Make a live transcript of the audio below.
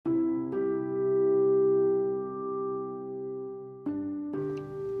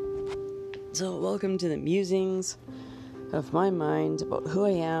So, welcome to the musings of my mind about who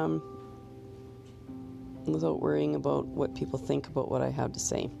I am without worrying about what people think about what I have to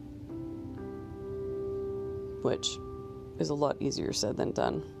say, which is a lot easier said than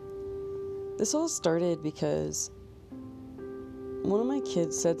done. This all started because one of my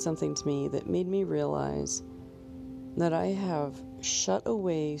kids said something to me that made me realize that I have shut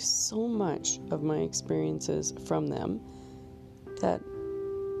away so much of my experiences from them that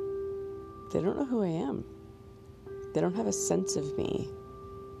they don't know who I am. They don't have a sense of me.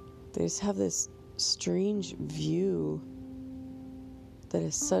 They just have this strange view that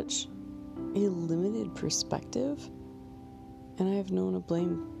is such a limited perspective, and I have no one to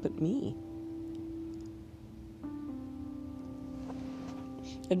blame but me.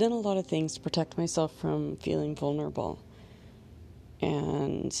 I've done a lot of things to protect myself from feeling vulnerable,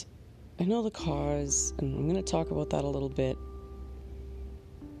 and I know the cause, and I'm going to talk about that a little bit.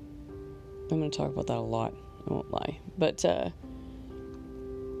 I'm going to talk about that a lot, I won't lie, but that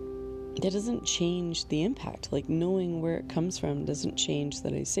doesn't change the impact. Like, knowing where it comes from doesn't change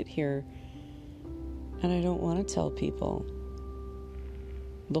that I sit here and I don't want to tell people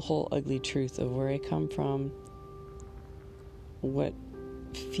the whole ugly truth of where I come from, what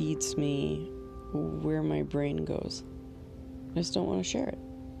feeds me, where my brain goes. I just don't want to share it.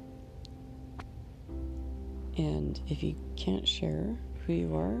 And if you can't share who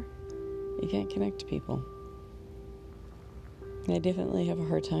you are, you can't connect to people. I definitely have a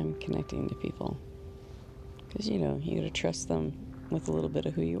hard time connecting to people because, you gotta trust them with a little bit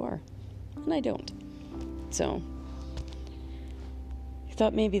of who you are, and I don't. So I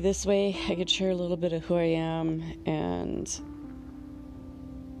thought maybe this way I could share a little bit of who I am and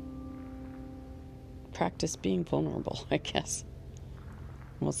practice being vulnerable, I guess.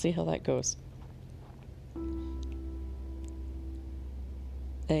 We'll see how that goes.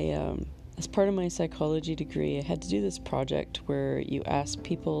 As part of my psychology degree, I had to do this project where you ask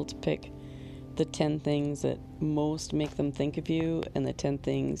people to pick the 10 things that most make them think of you and the 10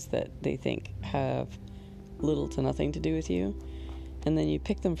 things that they think have little to nothing to do with you. And then you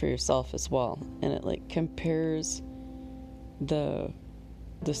pick them for yourself as well. And it compares the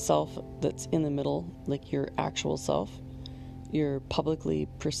self that's in the middle, like your actual self, your publicly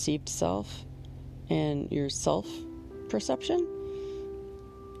perceived self, and your self-perception.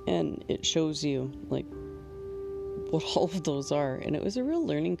 And it shows you, what all of those are. And it was a real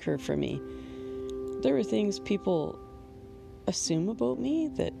learning curve for me. There were things people assume about me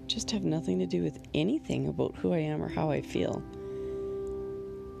that just have nothing to do with anything about who I am or how I feel.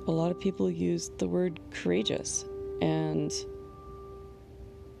 A lot of people use the word courageous, and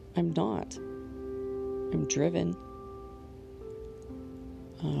I'm not. I'm driven.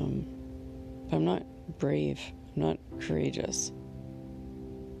 I'm not brave. I'm not courageous.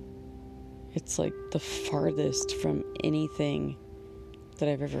 It's like the farthest from anything that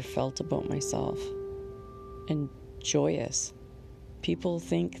I've ever felt about myself. And joyous. People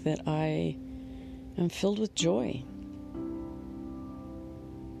think that I am filled with joy.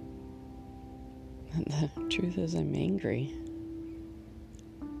 And the truth is, I'm angry.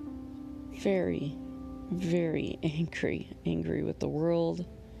 Very, very angry. Angry with the world.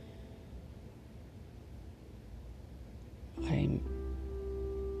 I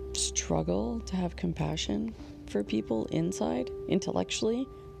struggle to have compassion for people inside. Intellectually,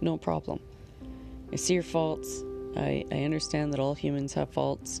 no problem. I see your faults. I understand that all humans have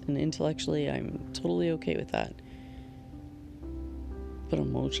faults, and intellectually, I'm totally okay with that. But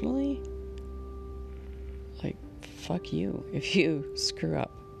emotionally, fuck you if you screw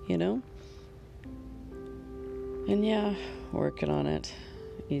up, And yeah, working on it.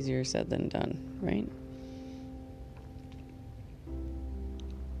 Easier said than done, right?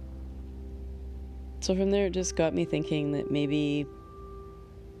 So from there, it just got me thinking that maybe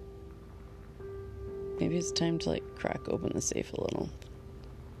it's time to crack open the safe a little.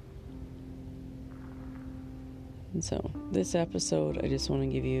 And so this episode, I just want to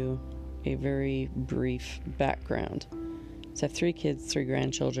give you a very brief background. So I have 3 kids, 3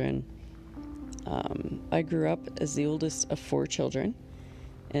 grandchildren. I grew up as the oldest of 4 children,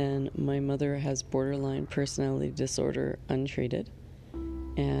 and my mother has borderline personality disorder untreated.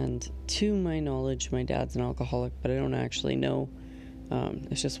 And to my knowledge, my dad's an alcoholic, but I don't actually know.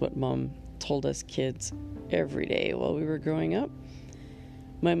 It's just what Mom told us kids every day while we were growing up.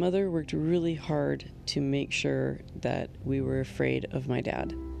 My mother worked really hard to make sure that we were afraid of my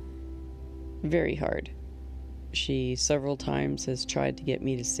dad. Very hard. She several times has tried to get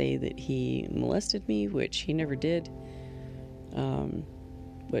me to say that he molested me, which he never did,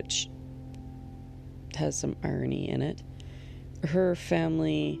 which has some irony in it. Her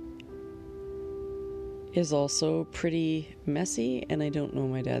family is also pretty messy, and I don't know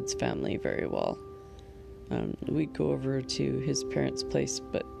my dad's family very well. We'd go over to his parents' place,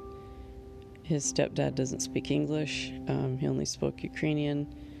 but his stepdad doesn't speak English. He only spoke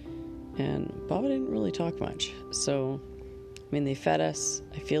Ukrainian, and Baba didn't really talk much. So, I mean, they fed us.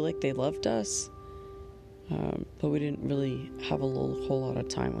 I feel like they loved us, but we didn't really have a whole lot of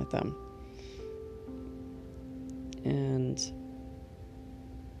time with them. And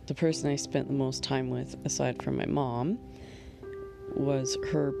the person I spent the most time with, aside from my mom, was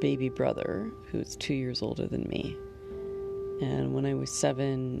her baby brother, who's 2 years older than me. And when I was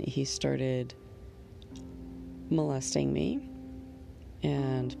 7, he started molesting me.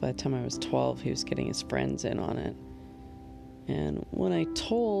 And by the time I was 12, he was getting his friends in on it. And when I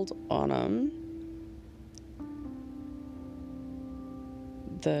told on him,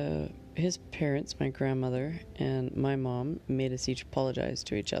 his parents, my grandmother and my mom, made us each apologize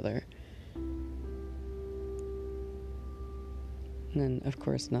to each other. And then, of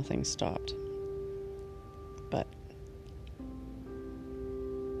course, nothing stopped. But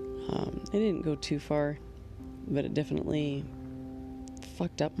it didn't go too far, but it definitely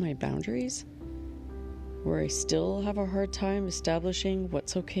fucked up my boundaries, where I still have a hard time establishing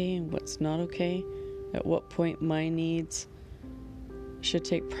what's okay and what's not okay, at what point my needs should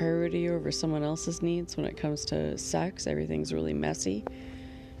take priority over someone else's needs. When it comes to sex, everything's really messy,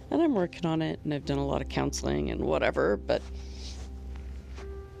 and I'm working on it, and I've done a lot of counseling and whatever, but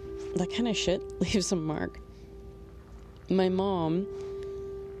that kind of shit leaves a mark. My mom,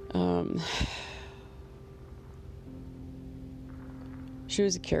 she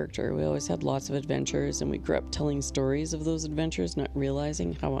was a character. We always had lots of adventures, and we grew up telling stories of those adventures, not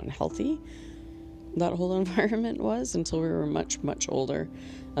realizing how unhealthy that whole environment was until we were much, much older.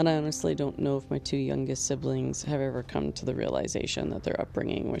 And I honestly don't know if my 2 youngest siblings have ever come to the realization that their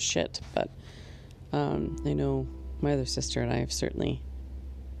upbringing was shit, but I know my other sister and I have certainly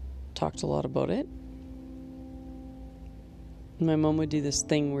talked a lot about it. My mom would do this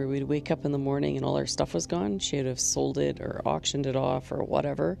thing where we'd wake up in the morning and all our stuff was gone. She would have sold it or auctioned it off or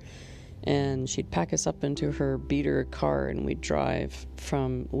whatever, and she'd pack us up into her beater car, and we'd drive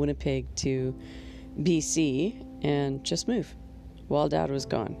from Winnipeg to BC and just move while Dad was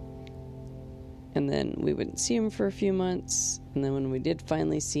gone. And then we wouldn't see him for a few months, and then when we did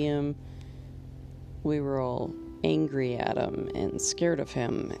finally see him, we were all angry at him and scared of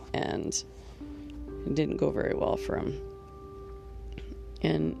him, and it didn't go very well for him.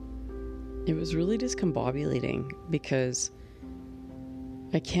 And it was really discombobulating because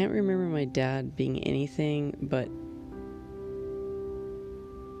I can't remember my dad being anything but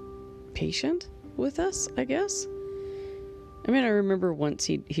patient with us, I guess. I mean, I remember once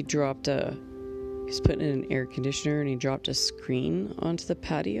he dropped he was putting in an air conditioner, and he dropped a screen onto the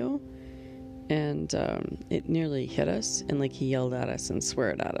patio, and it nearly hit us, and like he yelled at us and swore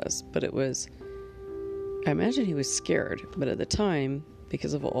at us. But it was, I imagine he was scared, but at the time,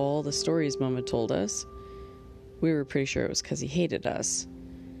 because of all the stories Mom had told us, we were pretty sure it was because he hated us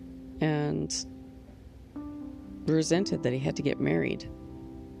and resented that he had to get married.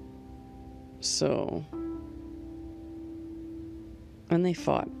 So, and they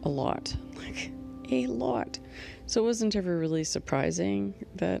fought a lot, like a lot. So it wasn't ever really surprising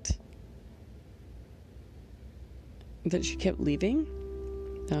that she kept leaving.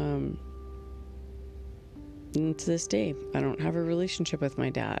 And to this day, I don't have a relationship with my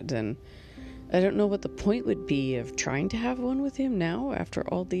dad, and I don't know what the point would be of trying to have one with him now after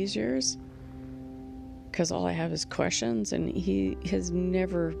all these years, because all I have is questions, and he has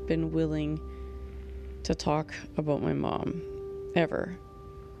never been willing to talk about my mom, ever.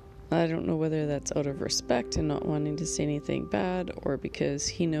 I don't know whether that's out of respect and not wanting to say anything bad, or because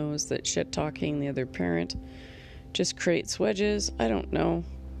he knows that shit-talking the other parent just creates wedges. I don't know.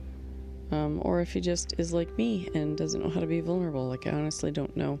 Or if he just is like me and doesn't know how to be vulnerable. Like, I honestly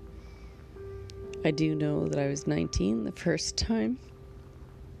don't know. I do know that I was 19 the first time.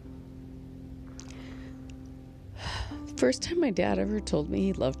 The first time my dad ever told me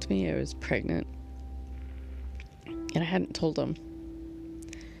he loved me, I was pregnant. And I hadn't told him.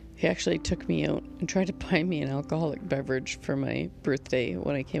 He actually took me out and tried to buy me an alcoholic beverage for my birthday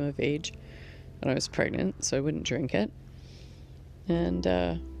when I came of age. And I was pregnant, so I wouldn't drink it. And,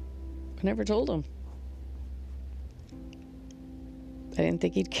 I never told him. I didn't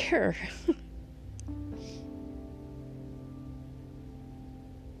think he'd care.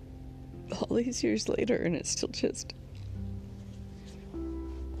 All these years later, and it's still just...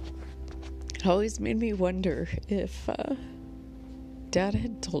 It always made me wonder if Dad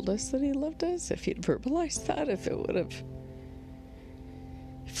had told us that he loved us, if he'd verbalized that, if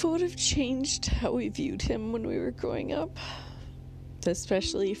if it would have changed how we viewed him when we were growing up.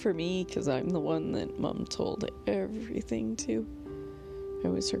 Especially for me, because I'm the one that Mom told everything to. I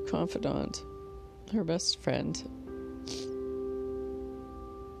was her confidant, her best friend.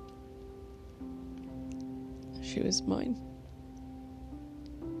 She was mine.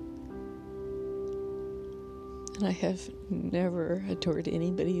 And I have never adored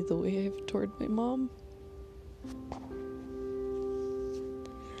anybody the way I've adored my mom.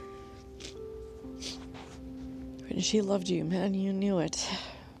 When she loved you, man, you knew it.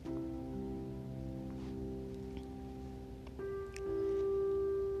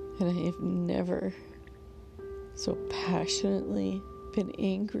 And I have never so passionately been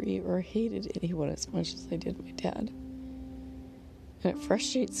angry or hated anyone as much as I did my dad. And it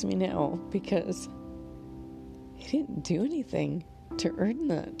frustrates me now because he didn't do anything to earn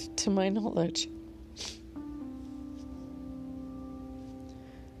that, to my knowledge.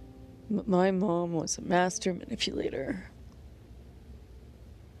 My mom was a master manipulator.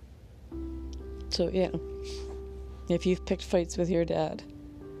 So yeah, if you've picked fights with your dad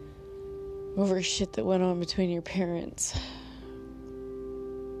over shit that went on between your parents,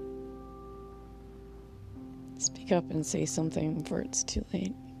 speak up and say something before it's too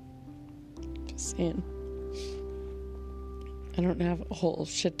late. Just saying. I don't have a whole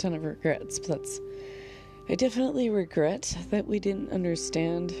shit ton of regrets, but I definitely regret that we didn't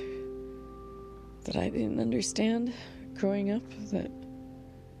understand, that I didn't understand growing up, that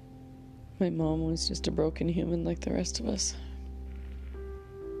my mom was just a broken human like the rest of us.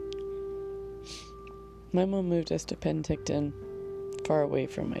 My mom moved us to Penticton, far away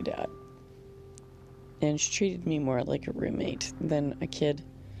from my dad. And she treated me more like a roommate than a kid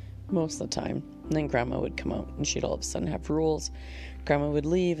most of the time. And then Grandma would come out and she'd all of a sudden have rules. Grandma would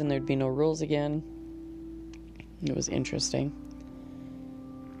leave and there'd be no rules again. It was interesting.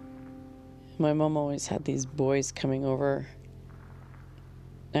 My mom always had these boys coming over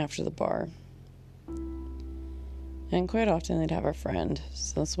after the bar. And quite often they'd have a friend.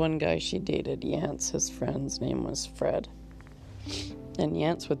 So this one guy she dated, Yance, his friend's name was Fred. And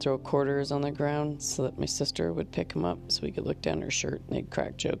Yance would throw quarters on the ground so that my sister would pick him up so we could look down her shirt and they'd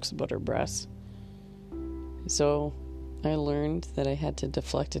crack jokes about her breasts. So I learned that I had to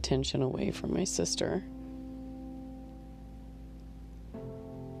deflect attention away from my sister.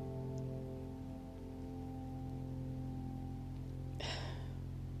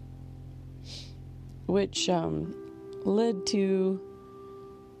 Which led to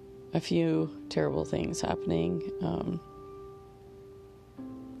a few terrible things happening.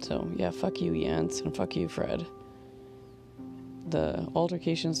 So yeah, fuck you, Yance, and fuck you, Fred. The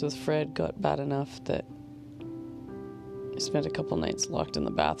altercations with Fred got bad enough that I spent a couple nights locked in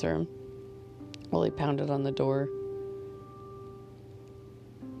the bathroom while he pounded on the door.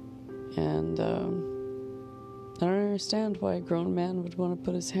 And I don't understand why a grown man would want to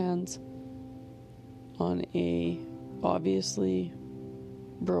put his hands on a obviously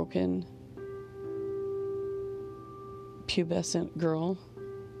broken pubescent girl,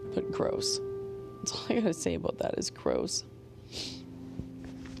 but gross. That's all I gotta say about that is gross.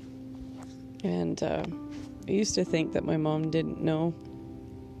 And I used to think that my mom didn't know,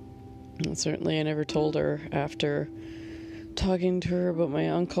 and certainly I never told her after talking to her about my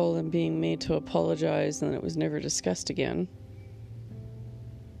uncle and being made to apologize, and it was never discussed again.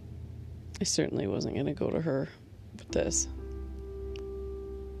 I certainly wasn't going to go to her with this.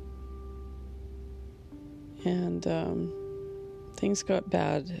 And things got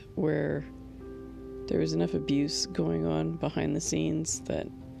bad where there was enough abuse going on behind the scenes that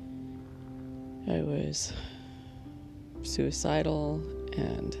I was suicidal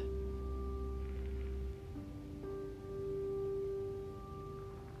and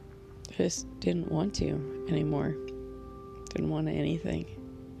I just didn't want to anymore. Didn't want anything.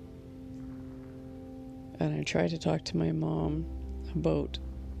 And I tried to talk to my mom about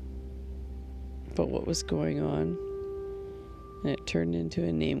what was going on. And it turned into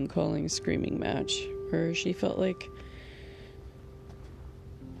a name-calling, screaming match where she felt like,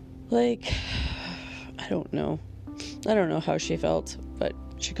 I don't know. I don't know how she felt, but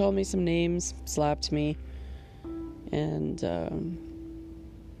she called me some names, slapped me, and that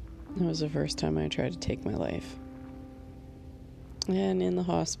was the first time I tried to take my life. And in the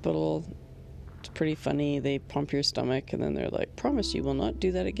hospital, it's pretty funny. They pump your stomach and then they're like, promise you will not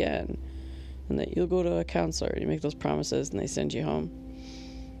do that again. And that you'll go to a counselor. You make those promises and they send you home.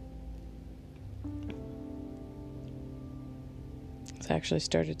 So I actually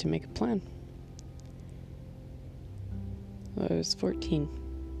started to make a plan. I was 14.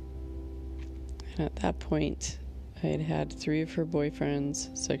 And at that point, I had had 3 of her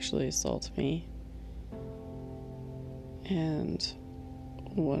boyfriends sexually assault me, and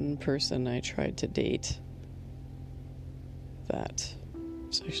one person I tried to date that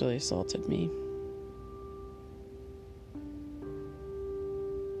sexually assaulted me.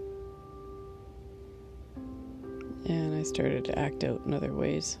 And I started to act out in other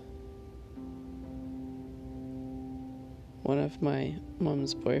ways. One of my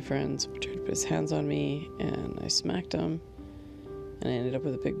mom's boyfriends tried to put his hands on me, and I smacked him, and I ended up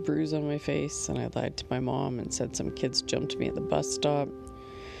with a big bruise on my face, and I lied to my mom and said some kids jumped me at the bus stop.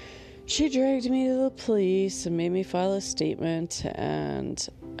 She dragged me to the police and made me file a statement, and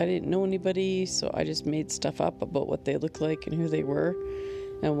I didn't know anybody, so I just made stuff up about what they looked like and who they were.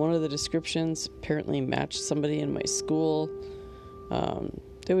 And one of the descriptions apparently matched somebody in my school.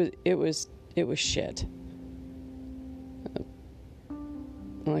 It was shit.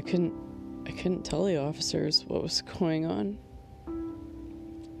 And I couldn't tell the officers what was going on,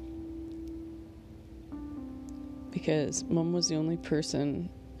 because Mom was the only person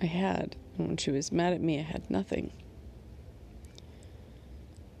I had, and when she was mad at me, I had nothing.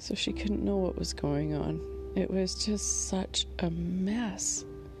 So she couldn't know what was going on. It was just such a mess.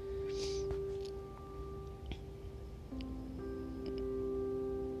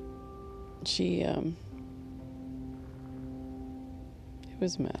 It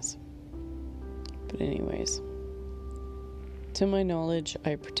was a mess. But anyways, to my knowledge,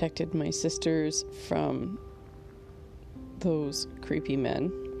 I protected my sisters from those creepy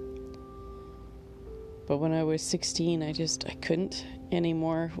men. But when I was 16, I couldn't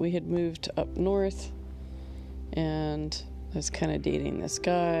anymore. We had moved up north, and I was kind of dating this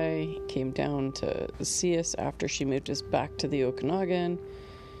guy. He came down to see us after she moved us back to the Okanagan,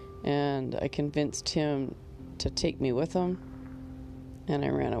 and I convinced him to take me with him, and I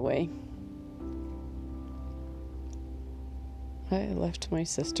ran away. I left my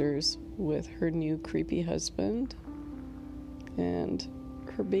sisters with her new creepy husband and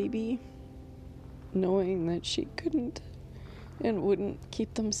her baby, knowing that she couldn't and wouldn't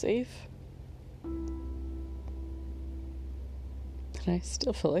keep them safe. And I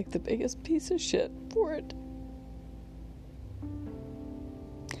still feel like the biggest piece of shit for it.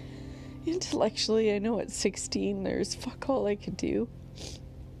 Intellectually, I know at 16 there's fuck all I could do.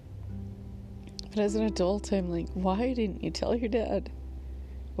 But as an adult, I'm like, why didn't you tell your dad?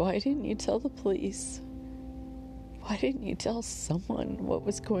 Why didn't you tell the police? Why didn't you tell someone what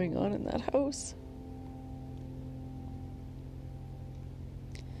was going on in that house?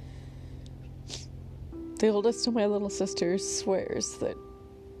 The oldest of my little sisters swears that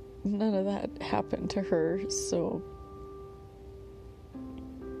none of that happened to her, so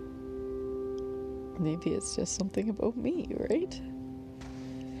maybe it's just something about me, right?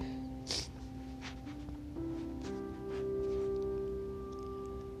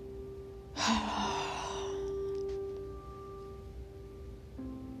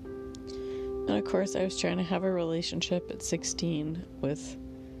 And of course, I was trying to have a relationship at 16 with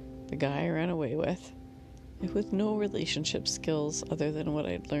the guy I ran away with no relationship skills other than what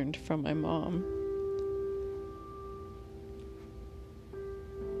I'd learned from my mom.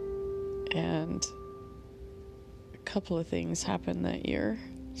 And a couple of things happened that year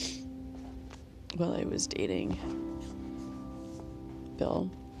while I was dating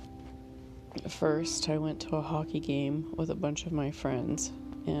Bill. First, I went to a hockey game with a bunch of my friends,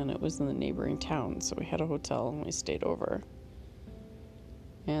 and it was in the neighboring town, so we had a hotel and we stayed over.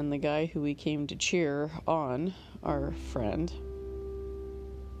 And the guy who we came to cheer on, our friend,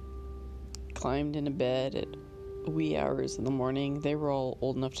 climbed into bed at wee hours in the morning. They were all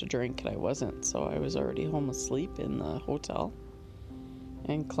old enough to drink, and I wasn't, so I was already home asleep in the hotel,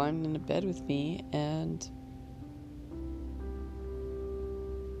 and climbed into bed with me and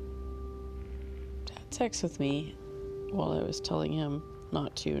had sex with me while I was telling him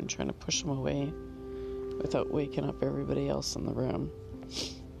not to and trying to push him away without waking up everybody else in the room.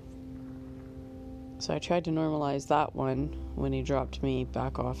 So I tried to normalize that one when he dropped me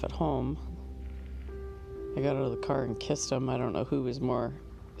back off at home. I got out of the car and kissed him. I don't know who was more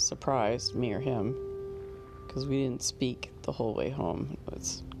surprised, me or him, because we didn't speak the whole way home. It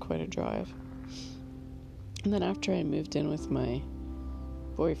was quite a drive. And then after I moved in with my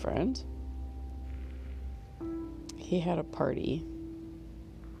boyfriend, he had a party,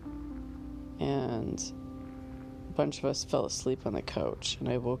 and a bunch of us fell asleep on the couch, and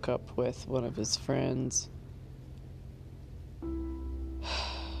I woke up with one of his friends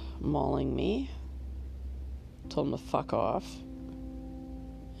mauling me, told him to fuck off,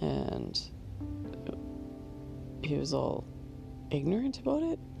 and he was all ignorant about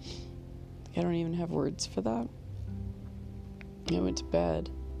it. I don't even have words for that. I went to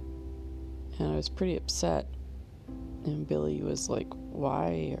bed and I was pretty upset. And Billy was like,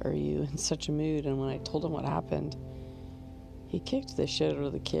 "Why are you in such a mood?" And when I told him what happened, he kicked the shit out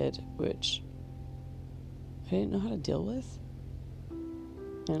of the kid, which I didn't know how to deal with. I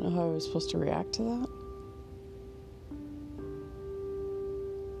didn't know how I was supposed to react to that.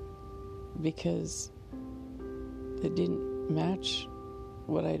 Because it didn't match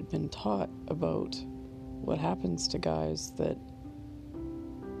what I'd been taught about what happens to guys that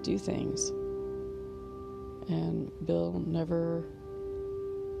do things. And Bill never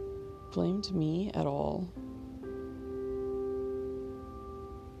blamed me at all.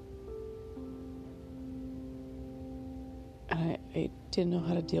 And I didn't know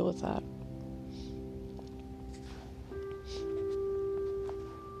how to deal with that.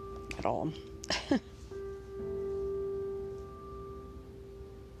 At all.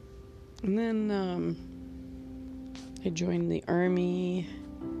 And then I joined the army,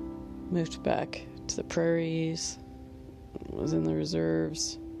 moved back to the prairies, was in the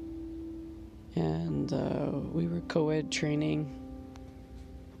reserves, and we were co-ed training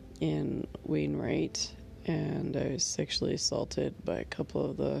in Wainwright, and I was sexually assaulted by a couple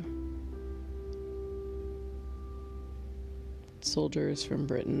of the soldiers from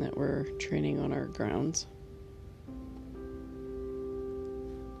Britain that were training on our grounds.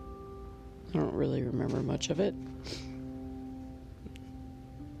 I don't really remember much of it.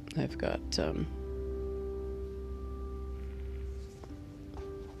 I've got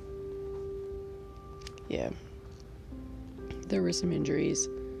there were some injuries.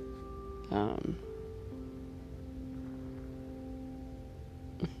 I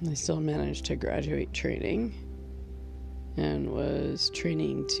still managed to graduate training and was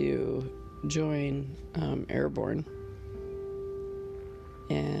training to join Airborne,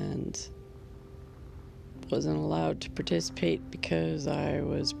 and wasn't allowed to participate because I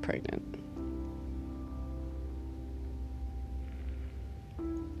was pregnant.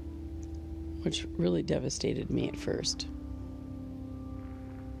 Which really devastated me at first.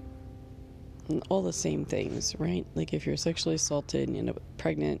 And all the same things, right? Like if you're sexually assaulted and you end up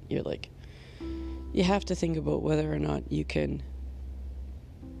pregnant, you're like, you have to think about whether or not you can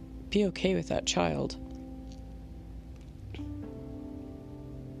be okay with that child.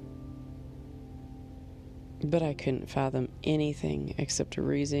 But I couldn't fathom anything except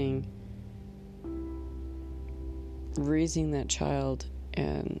raising that child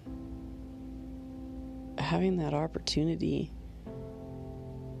and having that opportunity.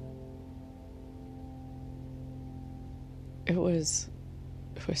 It was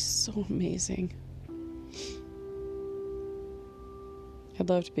so amazing. I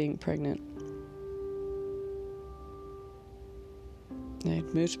loved being pregnant.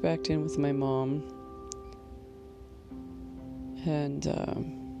 I'd moved back in with my mom, and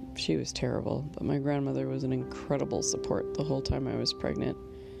she was terrible, but my grandmother was an incredible support the whole time I was pregnant.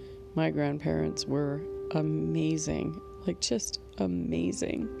 My grandparents were amazing, like just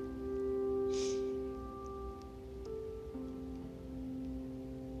amazing.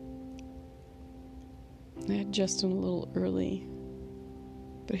 I had Justin a little early,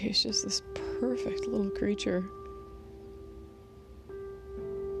 but he's just this perfect little creature.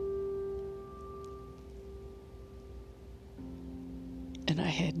 And I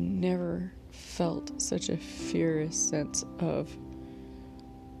had never felt such a furious sense of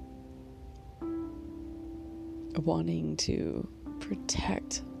wanting to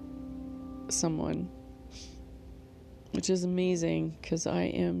protect someone, which is amazing because I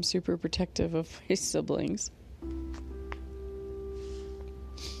am super protective of my siblings.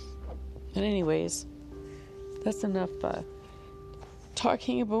 But anyways, that's enough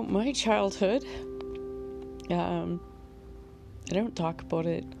talking about my childhood. I don't talk about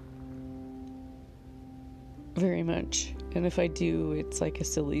it very much, and if I do, it's like a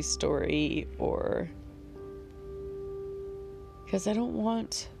silly story, or because I don't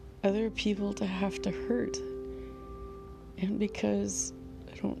want other people to have to hurt, and because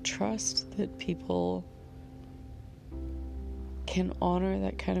I don't trust that people can honor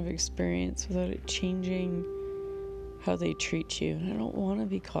that kind of experience without it changing how they treat you. And I don't want to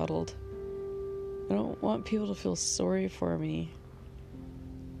be coddled. I don't want people to feel sorry for me.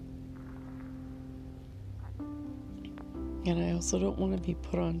 And I also don't want to be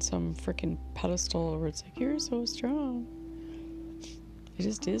put on some freaking pedestal where it's like, you're so strong. It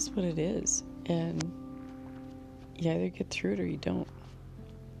just is what it is. And you either get through it or you don't.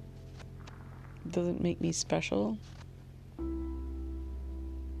 It doesn't make me special.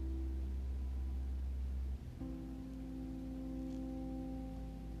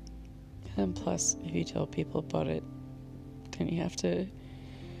 And plus, if you tell people about it, and you have to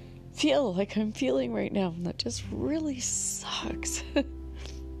feel like I'm feeling right now. And that just really sucks.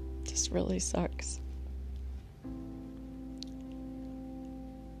 Just really sucks.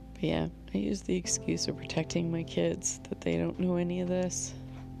 But yeah, I use the excuse of protecting my kids that they don't know any of this.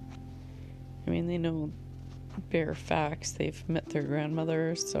 I mean, they know bare facts. They've met their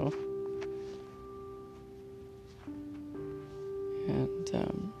grandmother, so. And,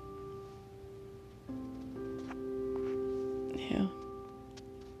 yeah.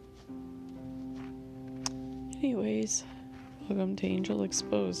 Anyways, welcome to Angel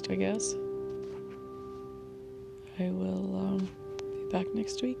Exposed, I guess. I will be back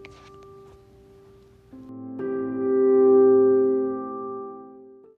next week.